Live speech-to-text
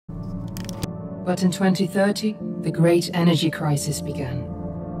But in 2030, the great energy crisis began.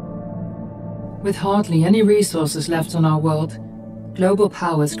 With hardly any resources left on our world, global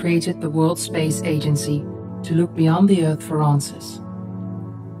powers created the World Space Agency to look beyond the Earth for answers.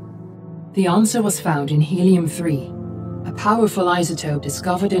 The answer was found in helium-3, a powerful isotope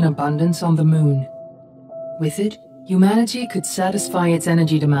discovered in abundance on the Moon. With it, humanity could satisfy its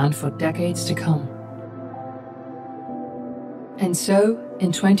energy demand for decades to come. And so,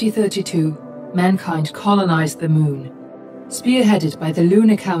 in 2032, mankind colonized the Moon. Spearheaded by the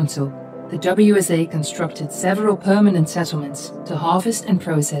Lunar Council, the WSA constructed several permanent settlements to harvest and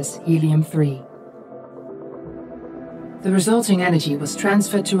process helium-3. The resulting energy was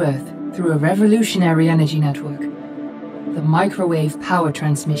transferred to Earth through a revolutionary energy network, the Microwave Power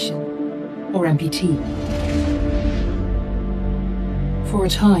Transmission, or MPT. For a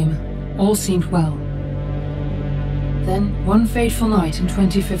time, all seemed well. Then, one fateful night in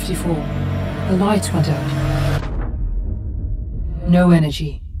 2054, the lights went out. No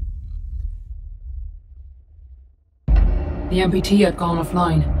energy. The MPT had gone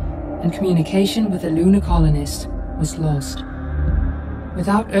offline, and communication with the lunar colonist was lost.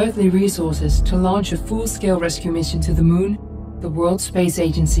 Without earthly resources to launch a full-scale rescue mission to the Moon, the World Space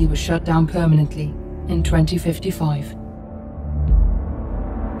Agency was shut down permanently in 2055.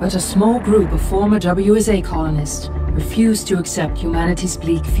 But a small group of former WSA colonists refused to accept humanity's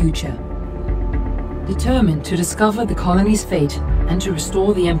bleak future. Determined to discover the colony's fate and to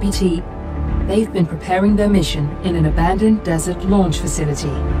restore the MPT, they've been preparing their mission in an abandoned desert launch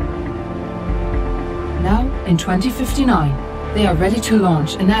facility. Now, in 2059, they are ready to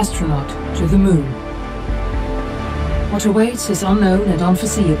launch an astronaut to the Moon. What awaits is unknown and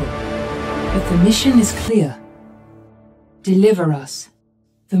unforeseeable, but the mission is clear. Deliver us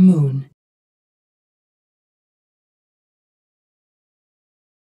the Moon.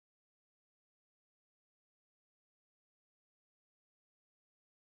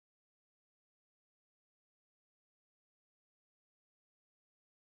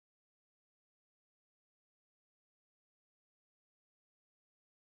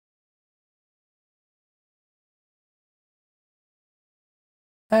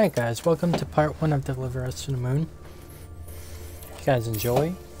 Alright guys, welcome to part 1 of Deliver Us to the Moon. If you guys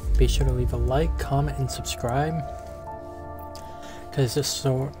enjoy, be sure to leave a like, comment, and subscribe. Be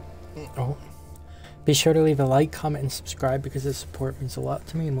sure to leave a like, comment, and subscribe because this support means a lot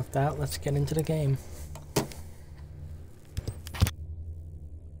to me. And with that, let's get into the game.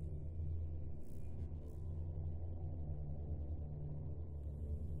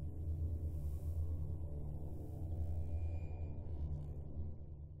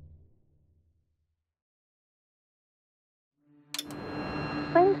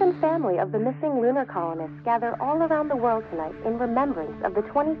 Friends and family of the missing lunar colonists gather all around the world tonight in remembrance of the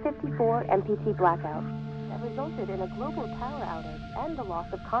 2054 MPT blackout that resulted in a global power outage and the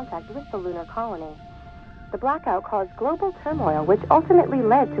loss of contact with the lunar colony. The blackout caused global turmoil, which ultimately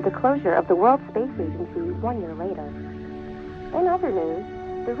led to the closure of the World Space Agency 1 year later. In other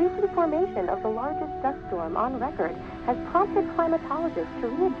news, the recent formation of the largest dust storm on record has prompted climatologists to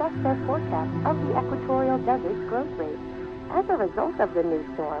readjust their forecasts of the equatorial desert's growth rate. As a result of the new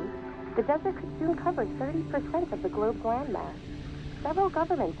storm, the desert could soon cover 30% of the globe's landmass. Several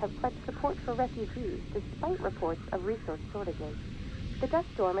governments have pledged support for refugees, despite reports of resource shortages. The dust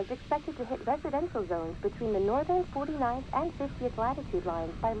storm is expected to hit residential zones between the northern 49th and 50th latitude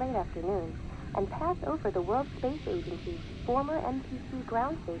lines by late afternoon, and pass over the World Space Agency's former MPT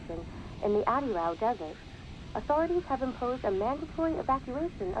ground station in the Adirau Desert. Authorities have imposed a mandatory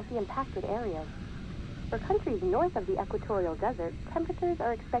evacuation of the impacted areas. For countries north of the equatorial desert, temperatures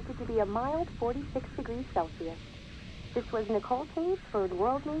are expected to be a mild 46 degrees Celsius. This was Nicole Taves for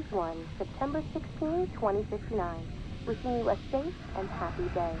World News 1, September 16, 2059. Wishing you a safe and happy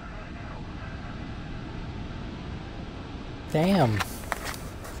day. Damn.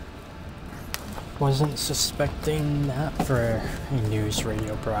 Wasn't suspecting that for a news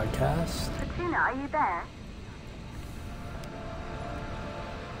radio broadcast. Katrina, are you there?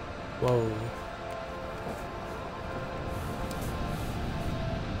 Whoa.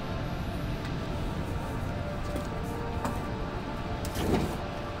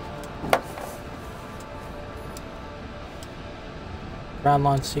 Ground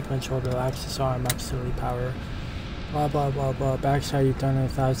launch sequence orbital axis arm maxillary power. Blah blah blah blah. Backside you've done it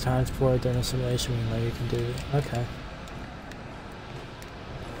 1,000 times before during a simulation. We know you can do it. Okay.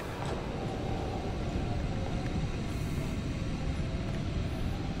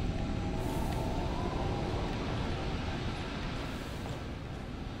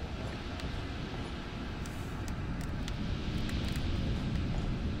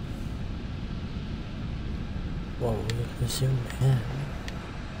 Whoa, we zoom in.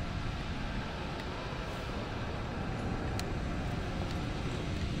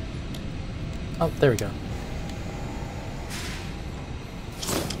 Oh, there we go.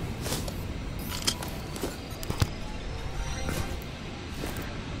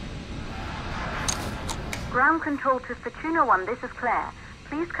 Ground control to Fortuna 1, this is Claire.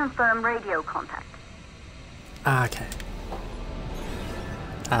 Please confirm radio contact. Okay.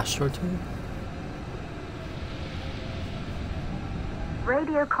 AstroTurf?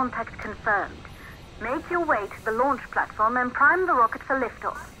 Radio contact confirmed. Make your way to the launch platform and prime the rocket for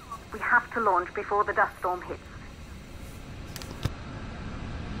liftoff. We have to launch before the dust storm hits.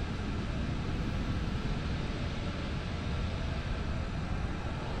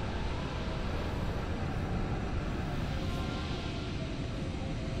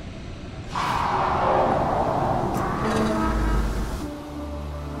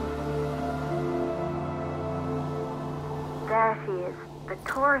 There she is, the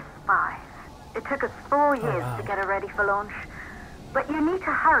Taurus 5. It took us 4 years to get her ready for launch. But you need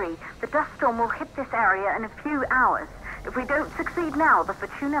to hurry. The dust storm will hit this area in a few hours. If we don't succeed now, the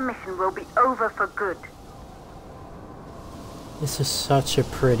Fortuna mission will be over for good. This is such a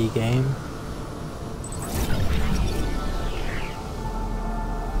pretty game.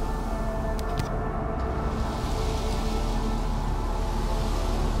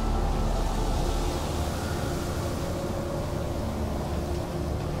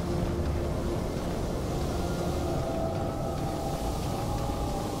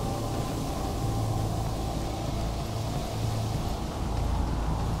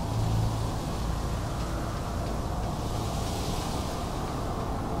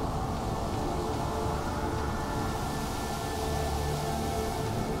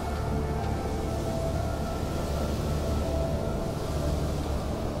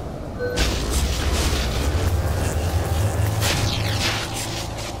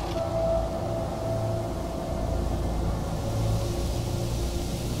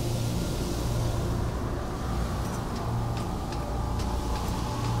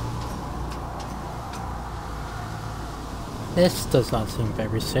 This does not seem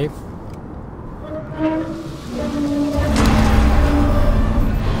very safe.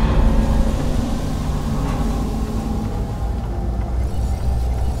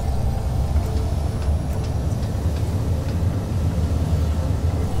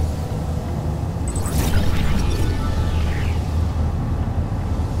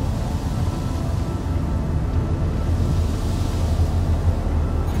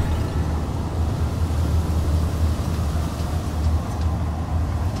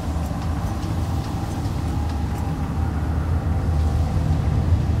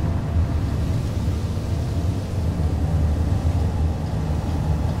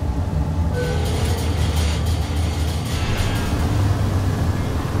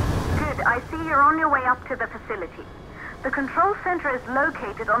 To the facility. The control center is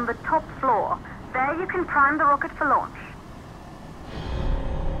located on the top floor. There you can prime the rocket for launch.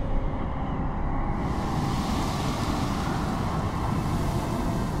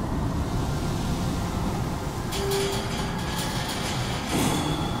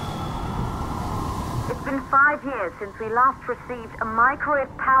 It's been 5 years since we last received a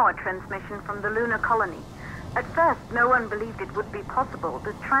microwave power transmission from the lunar colony. At first, no one believed it would be possible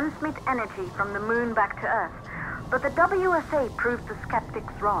to transmit energy from the moon back to Earth. But the WSA proved the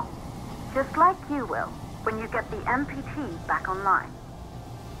skeptics wrong. Just like you will, when you get the MPT back online.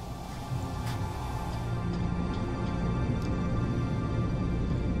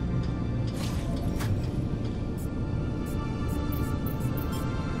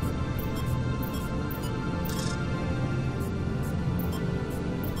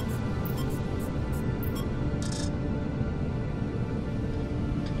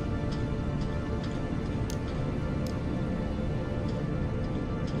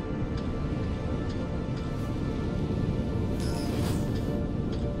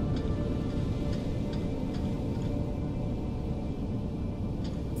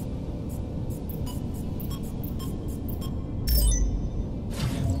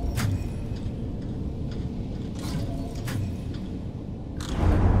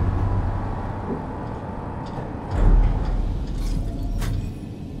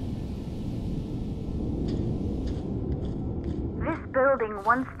 Building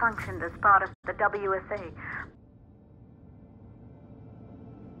once functioned as part of the WSA.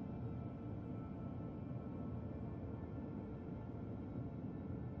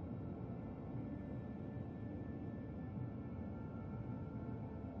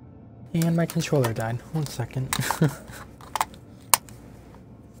 And my controller died. 1 second.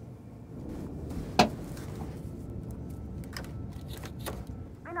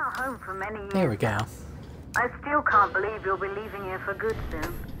 home for many years. There we go. I still can't believe you'll be leaving here for good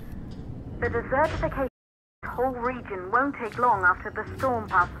soon. The desertification of the whole region won't take long after the storm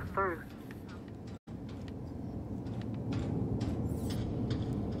passes through.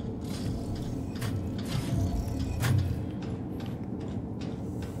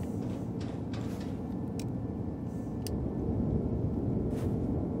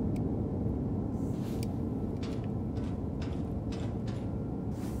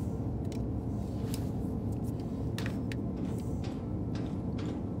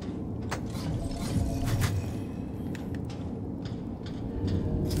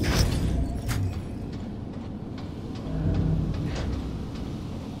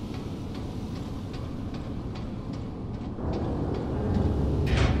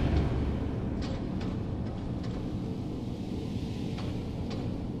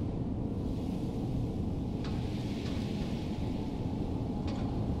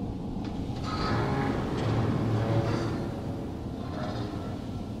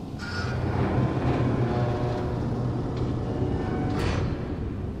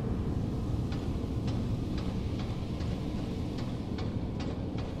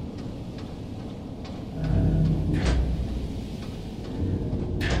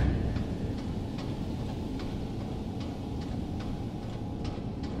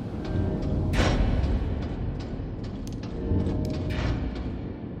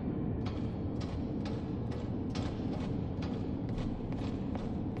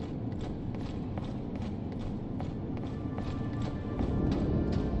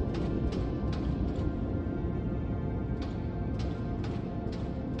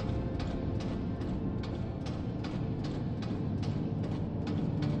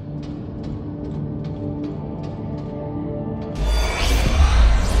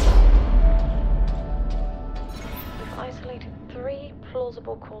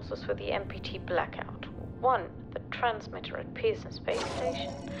 Plausible causes for the MPT blackout. 1, the transmitter at Pearson Space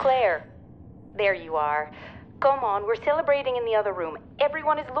Station. Claire, there you are. Come on, we're celebrating in the other room.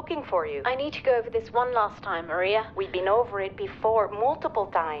 Everyone is looking for you. I need to go over this one last time, Maria. We've been over it before, multiple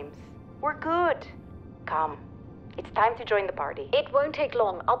times. We're good. Come, it's time to join the party. It won't take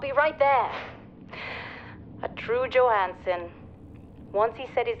long. I'll be right there. A true Johansson. Once he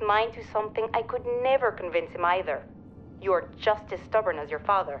set his mind to something, I could never convince him either. You're just as stubborn as your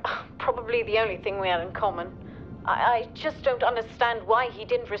father. Probably the only thing we had in common. I just don't understand why he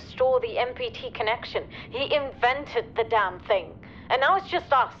didn't restore the MPT connection. He invented the damn thing. And now it's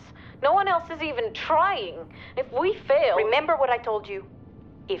just us. No one else is even trying. If we fail... Remember what I told you.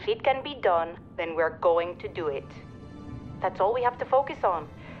 If it can be done, then we're going to do it. That's all we have to focus on.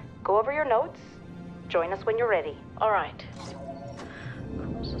 Go over your notes. Join us when you're ready. All right.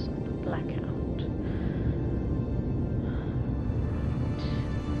 Causes of the blackout.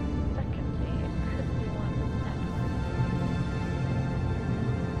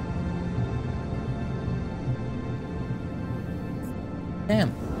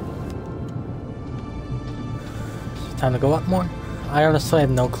 Damn. Time to go up more. I honestly have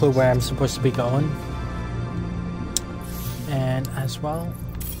no clue where I'm supposed to be going. And as well...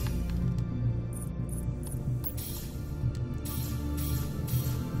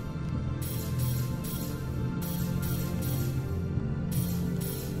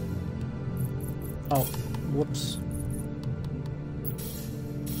 Oh, whoops.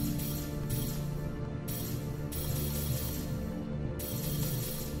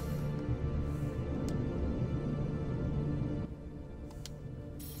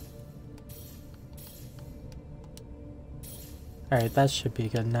 Alright, that should be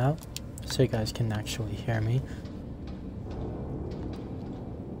good now, so you guys can actually hear me.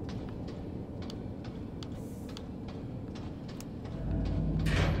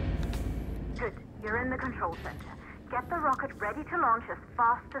 Good. You're in the control center. Get the rocket ready to launch as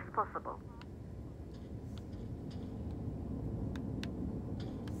fast as possible.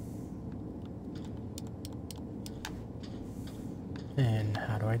 And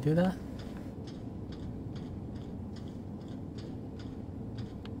how do I do that?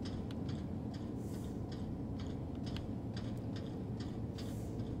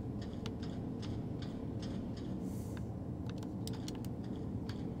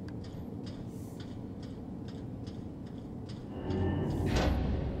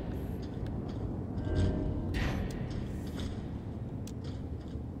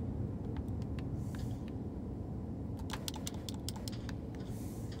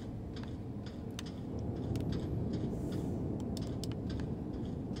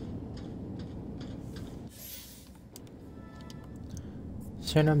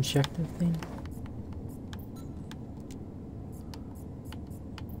 Is there an objective thing?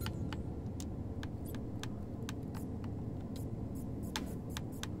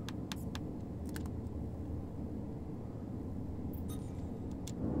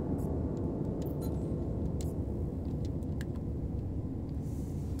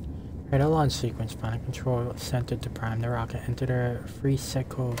 Radar launch sequence. Final control center to prime the rocket. Enter the free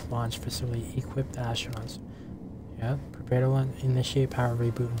Setco launch facility. Equip the astronauts. Yep. Prepare to initiate power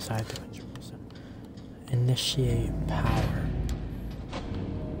reboot inside the control center. Initiate power.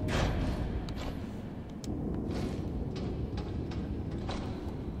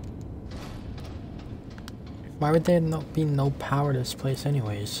 Why would there be no power to this place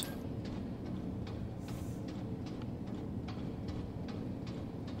anyways?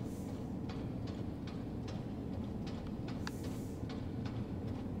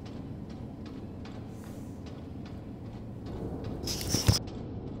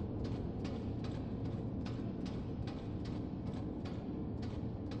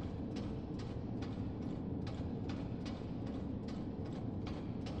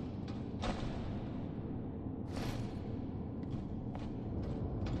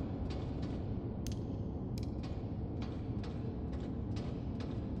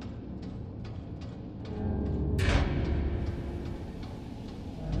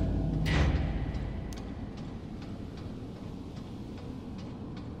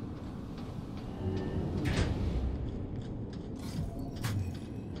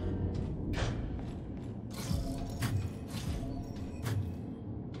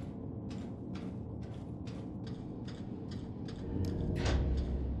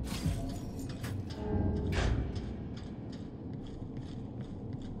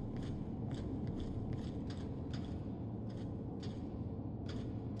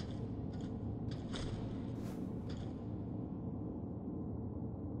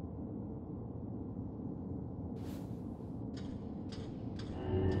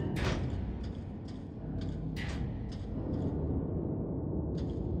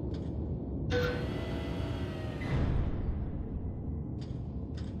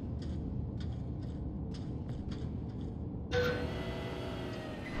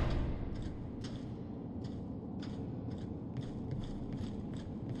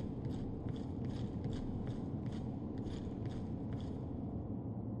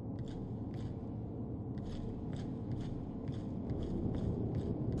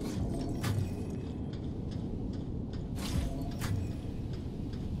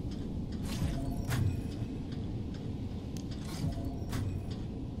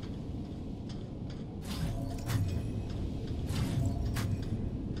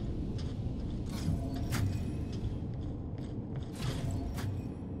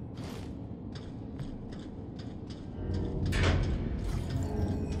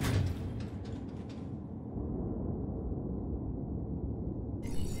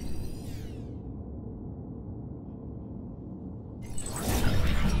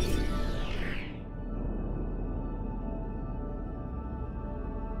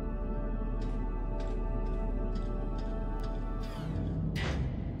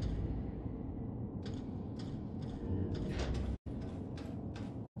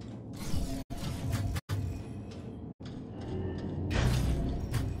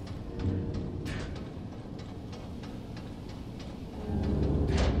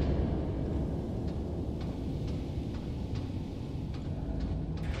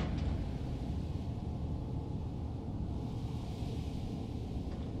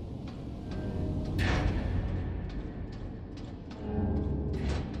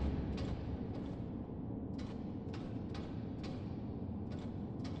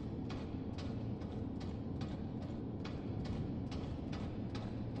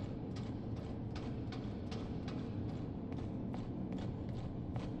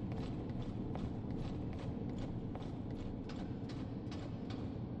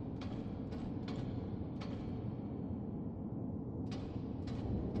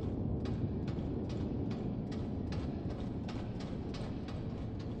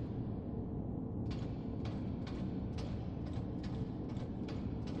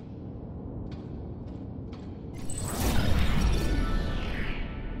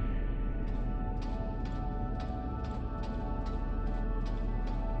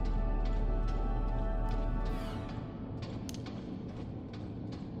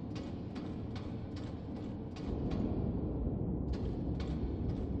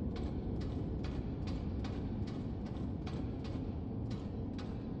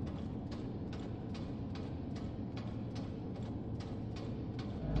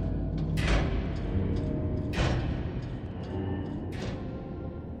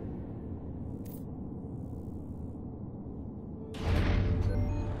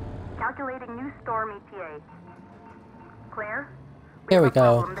 Calculating new storm ETA. Clear? Here we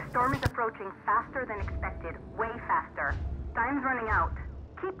go. The storm is approaching faster than expected. Way faster. Time's running out.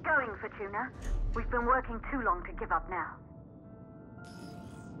 Keep going, Fortuna. We've been working too long to give up now.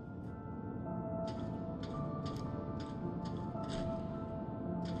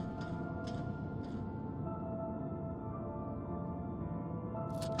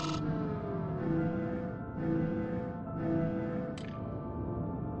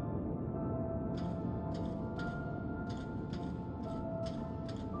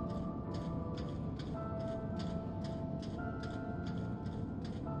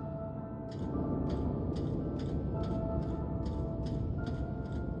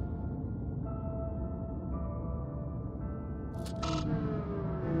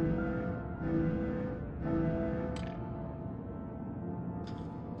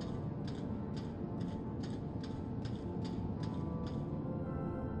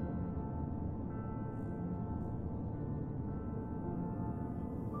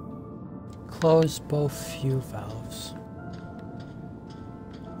 Close both fuel valves.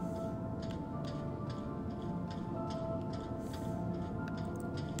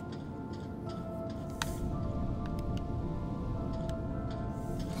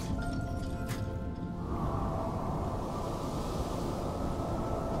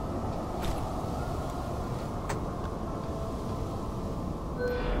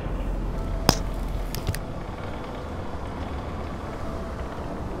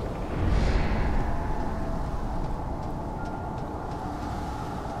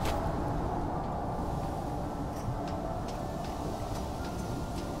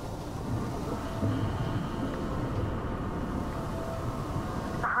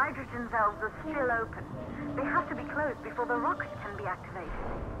 Valves are still open. They have to be closed before the rocket can be activated.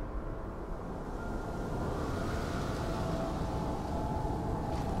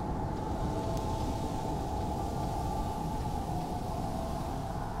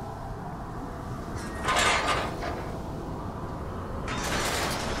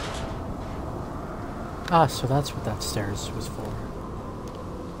 Ah, so that's what that stairs was for.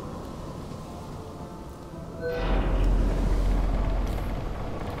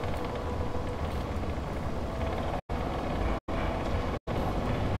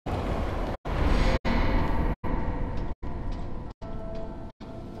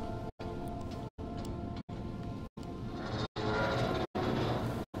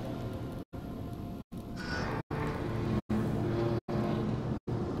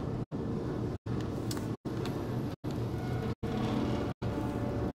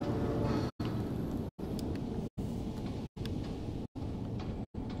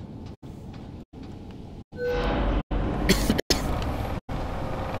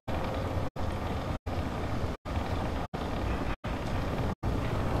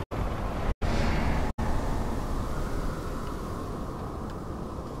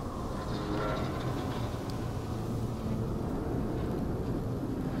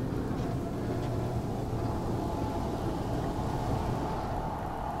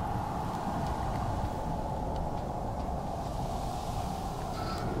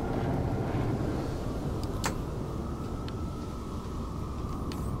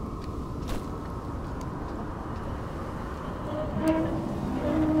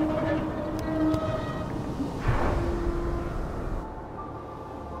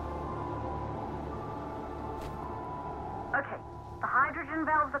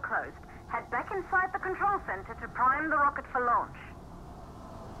 Valves are closed. Head back inside the control center to prime the rocket for launch.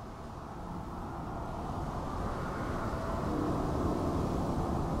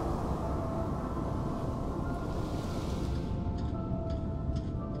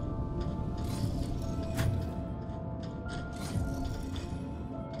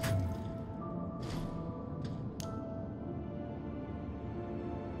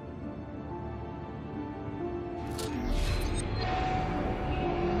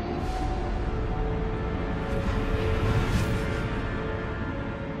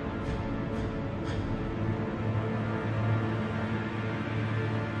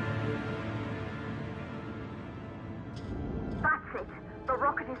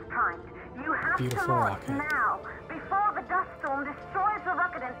 Beautiful rocket. Now, before the dust storm destroys the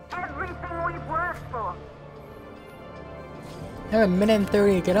rocket and everything we've worked for. I have a minute and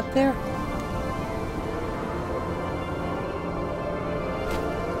 30 to get up there?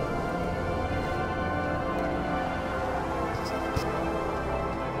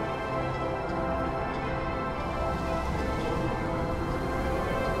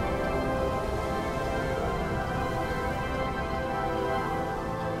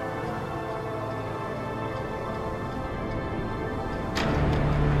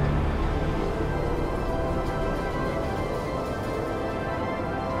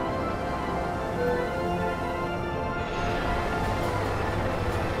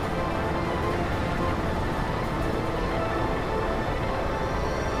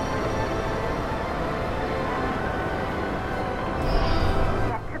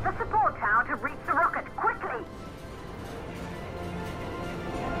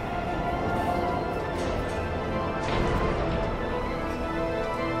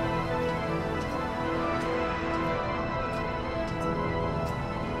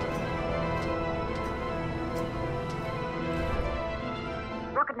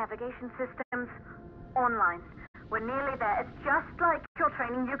 Navigation systems online. We're nearly there. It's just like your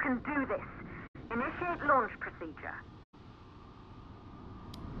training. You can do this. Initiate launch procedure.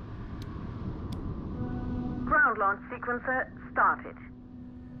 Ground launch sequencer started.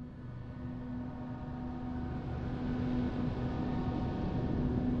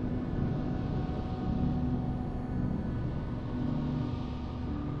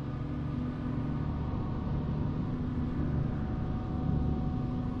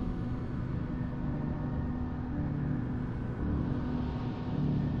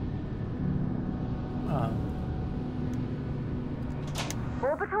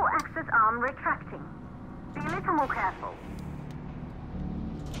 arm retracting. Be a little more careful.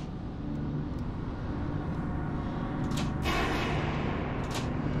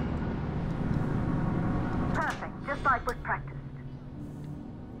 Perfect, just like was practiced.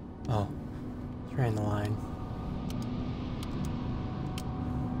 Oh, it's right in the line.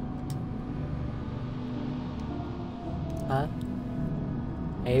 Huh?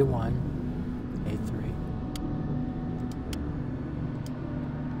 A1, A3,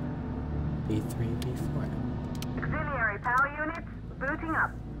 B3, B4. Auxiliary power units booting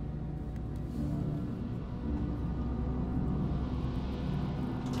up.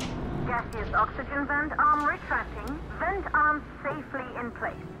 Gaseous oxygen vent arm retracting. Vent arm safely in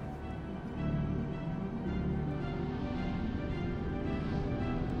place.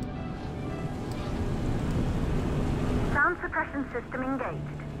 Sound suppression system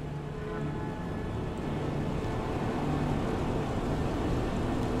engaged.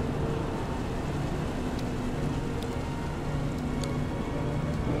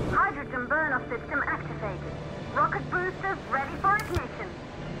 Hydrogen burn-off system activated. Rocket boosters ready for ignition.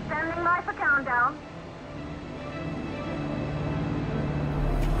 Standing by for countdown.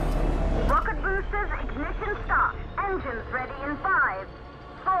 Rocket boosters ignition start. Engines ready in 5,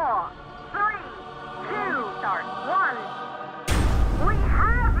 4, 3, 2, start, 1. We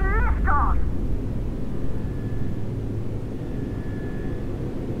have liftoff!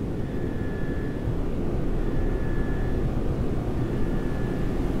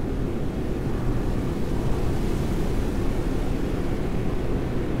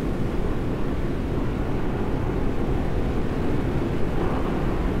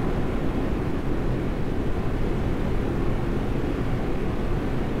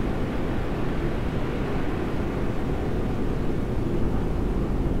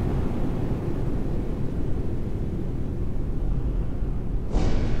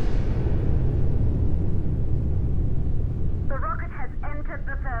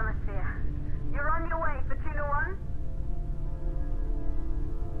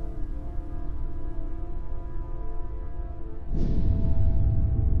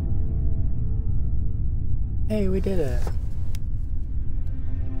 Hey, we did it.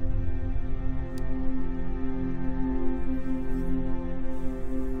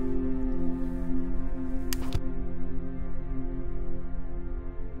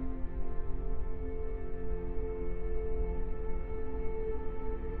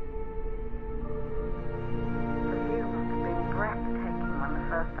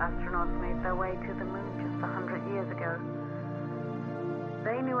 Astronauts made their way to the moon just 100 years ago.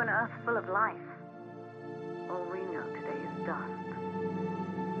 They knew an Earth full of life. All we know today is dust.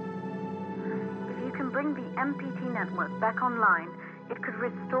 If you can bring the MPT network back online, it could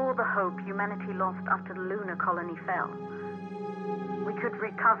restore the hope humanity lost after the lunar colony fell. We could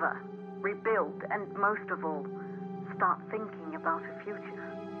recover, rebuild, and most of all, start thinking about a future.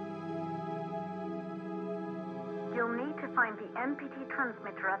 You'll need to find the MPT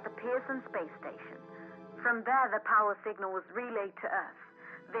transmitter at the Pearson space station. From there, the power signal was relayed to Earth.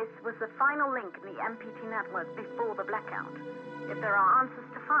 This was the final link in the MPT network before the blackout. If there are answers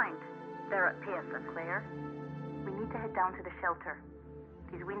to find, they're at Pearson. Clear? We need to head down to the shelter.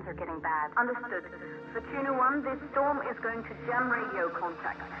 These winds are getting bad. Understood. Fortuna 1, this storm is going to jam radio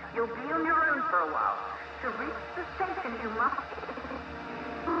contact. You'll be on your own for a while. To reach the station, you must...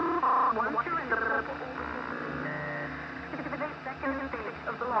 Once you're in the purple... second stage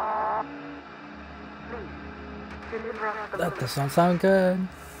of the law. Please, deliver us the... That doesn't sound good.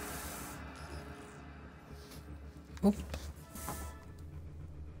 Oop.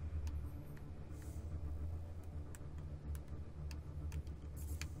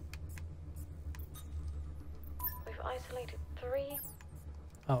 We've isolated 3.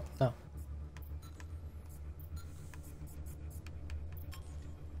 Oh, no.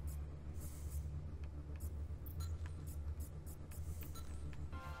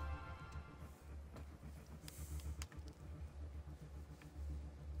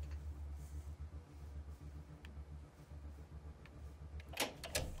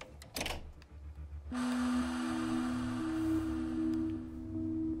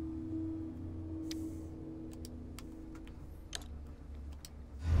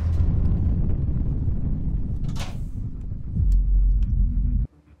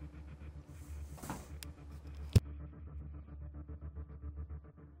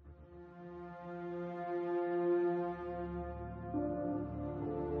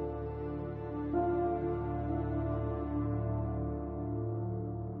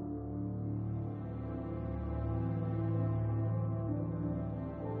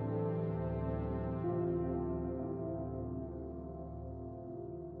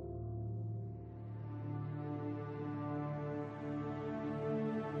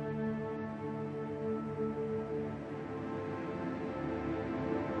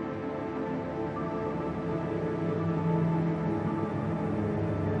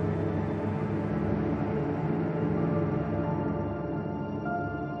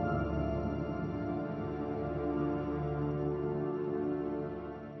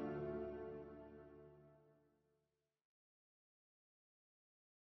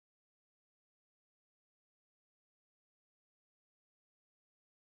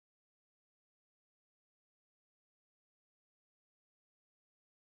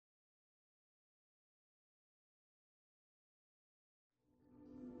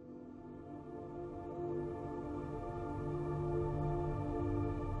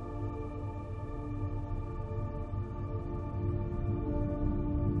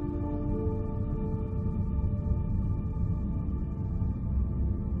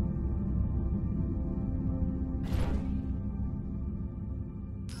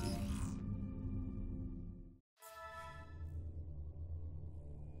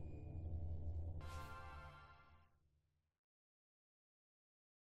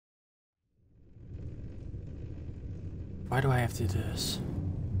 Why do I have to do this?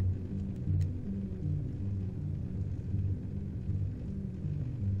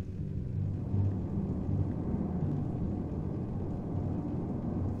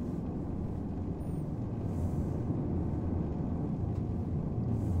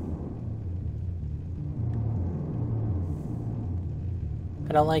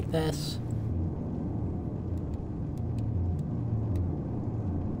 I don't like this.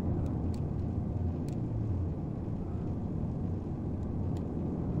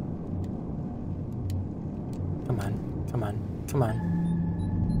 Come on, come on, come on.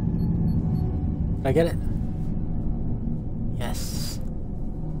 Did I get it? Yes.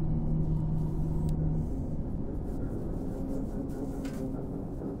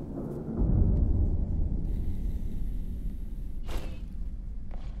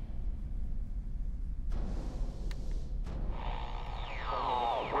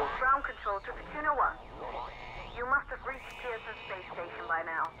 Ground control to Fortuna 1. You must have reached Pearson Space Station by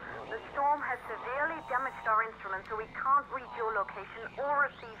now. The storm has severely damaged our instruments, so we can't read your location or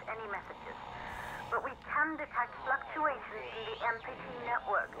receive any messages. But we can detect fluctuations in the MPT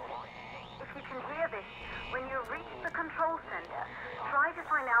network. If you can hear this, when you reach the control center, try to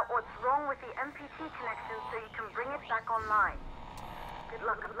find out what's wrong with the MPT connection so you can bring it back online. Good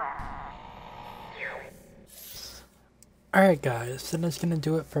luck with that. Alright guys, so that's gonna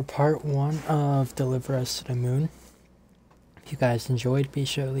do it for part 1 of Deliver Us to the Moon. If you guys enjoyed, be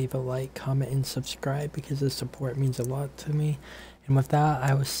sure to leave a like, comment, and subscribe because the support means a lot to me. And with that,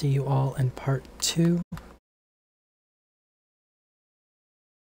 I will see you all in part 2.